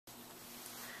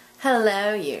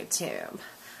Hello, YouTube.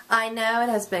 I know it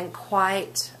has been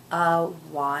quite a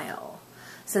while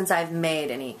since I've made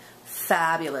any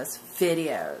fabulous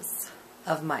videos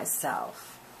of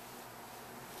myself.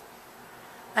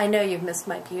 I know you've missed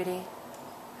my beauty.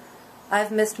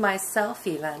 I've missed myself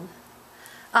even.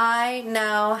 I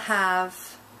now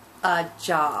have a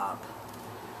job.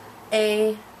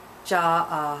 A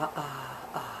job.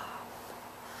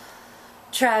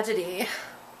 Tragedy.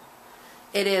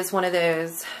 It is one of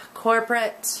those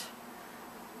corporate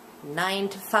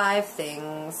 9-to-5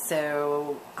 things,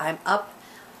 so I'm up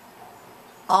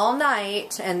all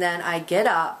night and then I get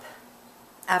up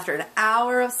after an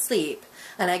hour of sleep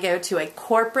and I go to a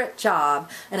corporate job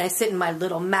and I sit in my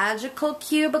little magical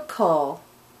cubicle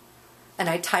and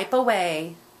I type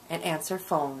away and answer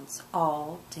phones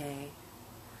all day.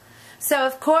 So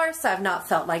of course I've not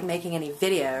felt like making any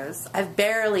videos. I've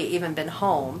barely even been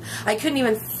home. I couldn't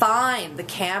even find the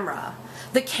camera.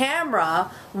 The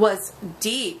camera was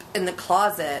deep in the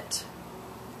closet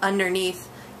underneath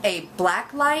a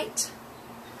black light.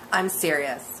 I'm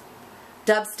serious.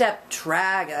 Dubstep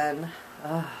Dragon,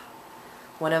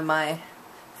 one of my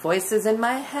voices in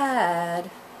my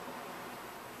head,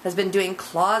 has been doing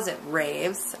closet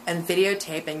raves and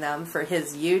videotaping them for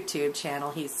his YouTube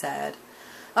channel, he said.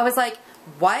 I was like,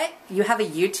 what? You have a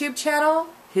YouTube channel?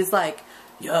 He's like,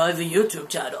 yeah, I have a YouTube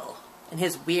channel. In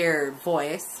his weird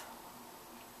voice.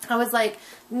 I was like,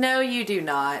 no, you do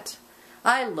not.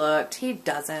 I looked. He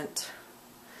doesn't.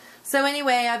 So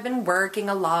anyway, I've been working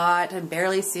a lot and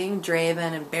barely seeing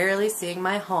Draven and barely seeing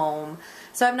my home.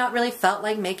 So I've not really felt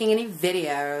like making any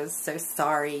videos. So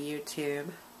sorry, YouTube.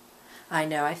 I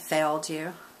know I failed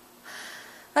you.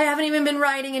 I haven't even been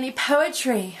writing any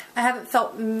poetry. I haven't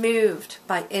felt moved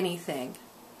by anything.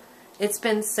 It's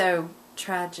been so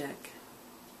tragic.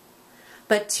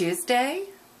 But Tuesday,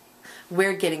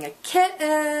 we're getting a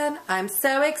kitten. I'm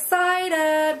so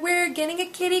excited. We're getting a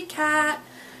kitty cat.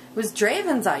 It was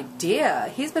Draven's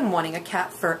idea. He's been wanting a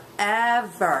cat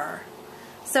forever.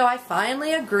 So I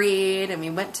finally agreed and we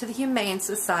went to the Humane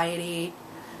Society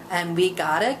and we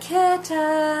got a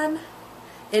kitten.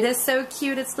 It is so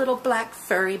cute, its little black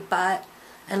furry butt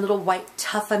and little white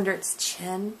tuft under its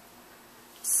chin.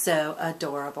 So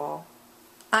adorable.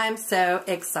 I'm so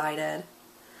excited.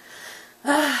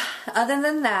 Other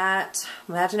than that,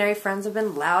 imaginary friends have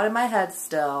been loud in my head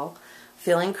still.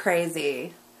 Feeling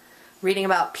crazy. Reading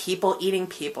about people eating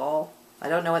people. I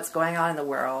don't know what's going on in the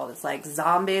world. It's like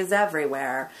zombies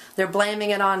everywhere. They're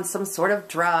blaming it on some sort of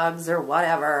drugs or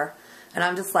whatever. And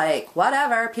I'm just like,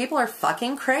 whatever, people are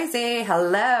fucking crazy.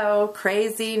 Hello,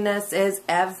 craziness is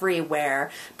everywhere.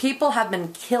 People have been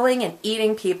killing and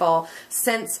eating people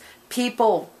since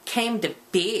people came to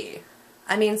be.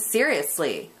 I mean,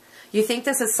 seriously. You think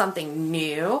this is something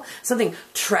new? Something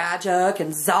tragic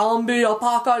and zombie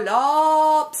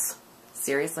apocalypse?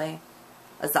 Seriously?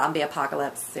 A zombie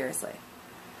apocalypse? Seriously.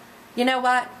 You know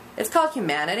what? It's called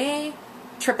humanity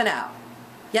tripping out.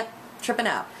 Yep, tripping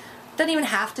out. Doesn't even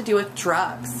have to do with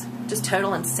drugs. Just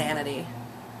total insanity.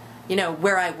 You know,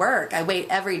 where I work, I wait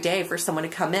every day for someone to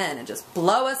come in and just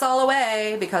blow us all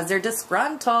away because they're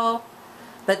disgruntled.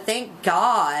 But thank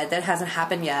God that hasn't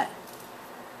happened yet.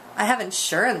 I have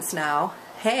insurance now.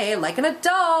 Hey, like an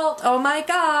adult. Oh my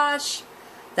gosh.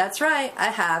 That's right. I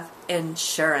have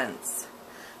insurance.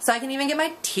 So I can even get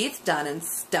my teeth done and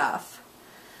stuff.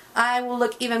 I will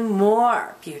look even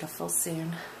more beautiful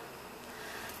soon.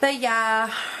 But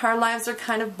yeah, our lives are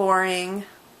kind of boring.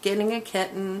 Getting a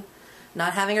kitten,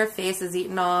 not having our faces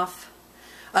eaten off.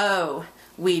 Oh,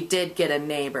 we did get a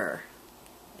neighbor.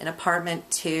 In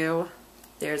apartment 2,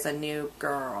 there's a new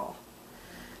girl.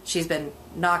 She's been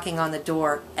knocking on the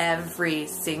door every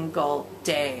single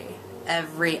day,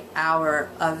 every hour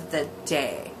of the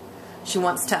day. She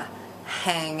wants to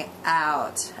hang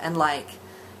out and like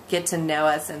get to know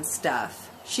us and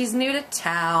stuff. She's new to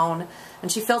town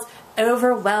and she feels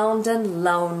overwhelmed and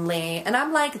lonely. And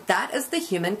I'm like, that is the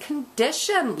human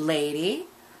condition, lady.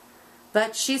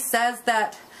 But she says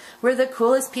that we're the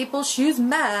coolest people she's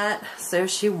met, so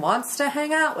she wants to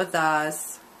hang out with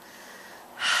us.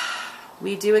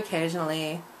 We do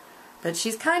occasionally, but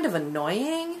she's kind of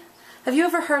annoying. Have you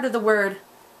ever heard of the word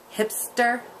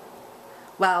hipster?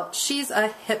 Well, she's a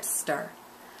hipster.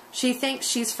 She thinks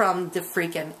she's from the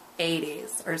freaking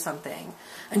 80s or something.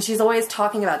 And she's always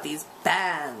talking about these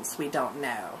bands we don't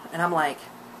know. And I'm like,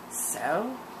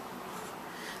 so?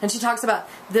 And she talks about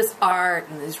this art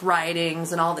and these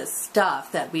writings and all this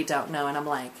stuff that we don't know. And I'm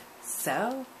like,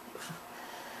 so?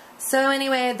 So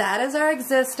anyway, that is our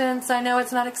existence. I know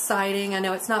it's not exciting. I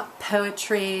know it's not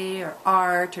poetry or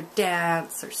art or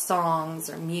dance or songs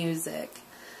or music.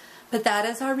 But that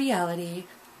is our reality.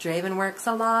 Draven works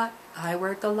a lot. I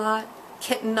work a lot.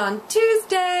 Kitten on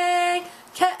Tuesday.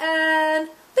 Kitten.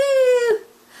 Woo!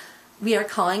 We are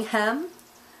calling him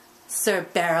Sir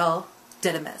Beryl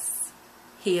Didymus.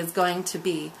 He is going to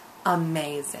be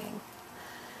amazing.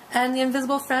 And the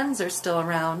invisible friends are still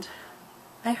around.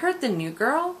 I heard the new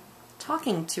girl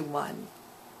talking to one.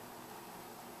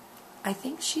 I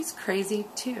think she's crazy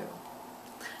too.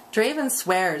 Draven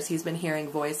swears he's been hearing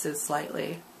voices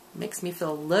slightly. Makes me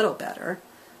feel a little better.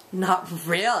 Not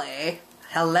really.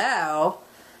 Hello.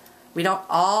 We don't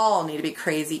all need to be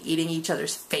crazy eating each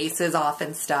other's faces off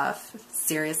and stuff.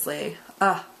 Seriously.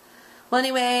 Ugh. Well,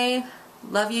 anyway,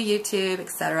 love you, YouTube,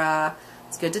 etc.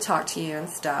 It's good to talk to you and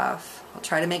stuff. I'll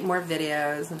try to make more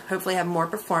videos and hopefully have more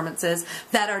performances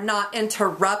that are not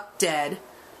interrupted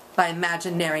by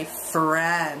imaginary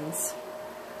friends.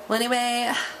 Well,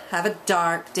 anyway, have a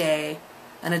dark day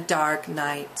and a dark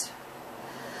night.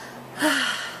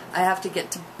 I have to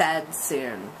get to bed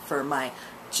soon for my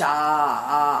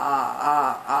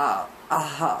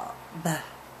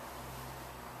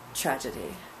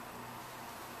tragedy.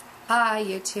 Bye,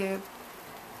 YouTube.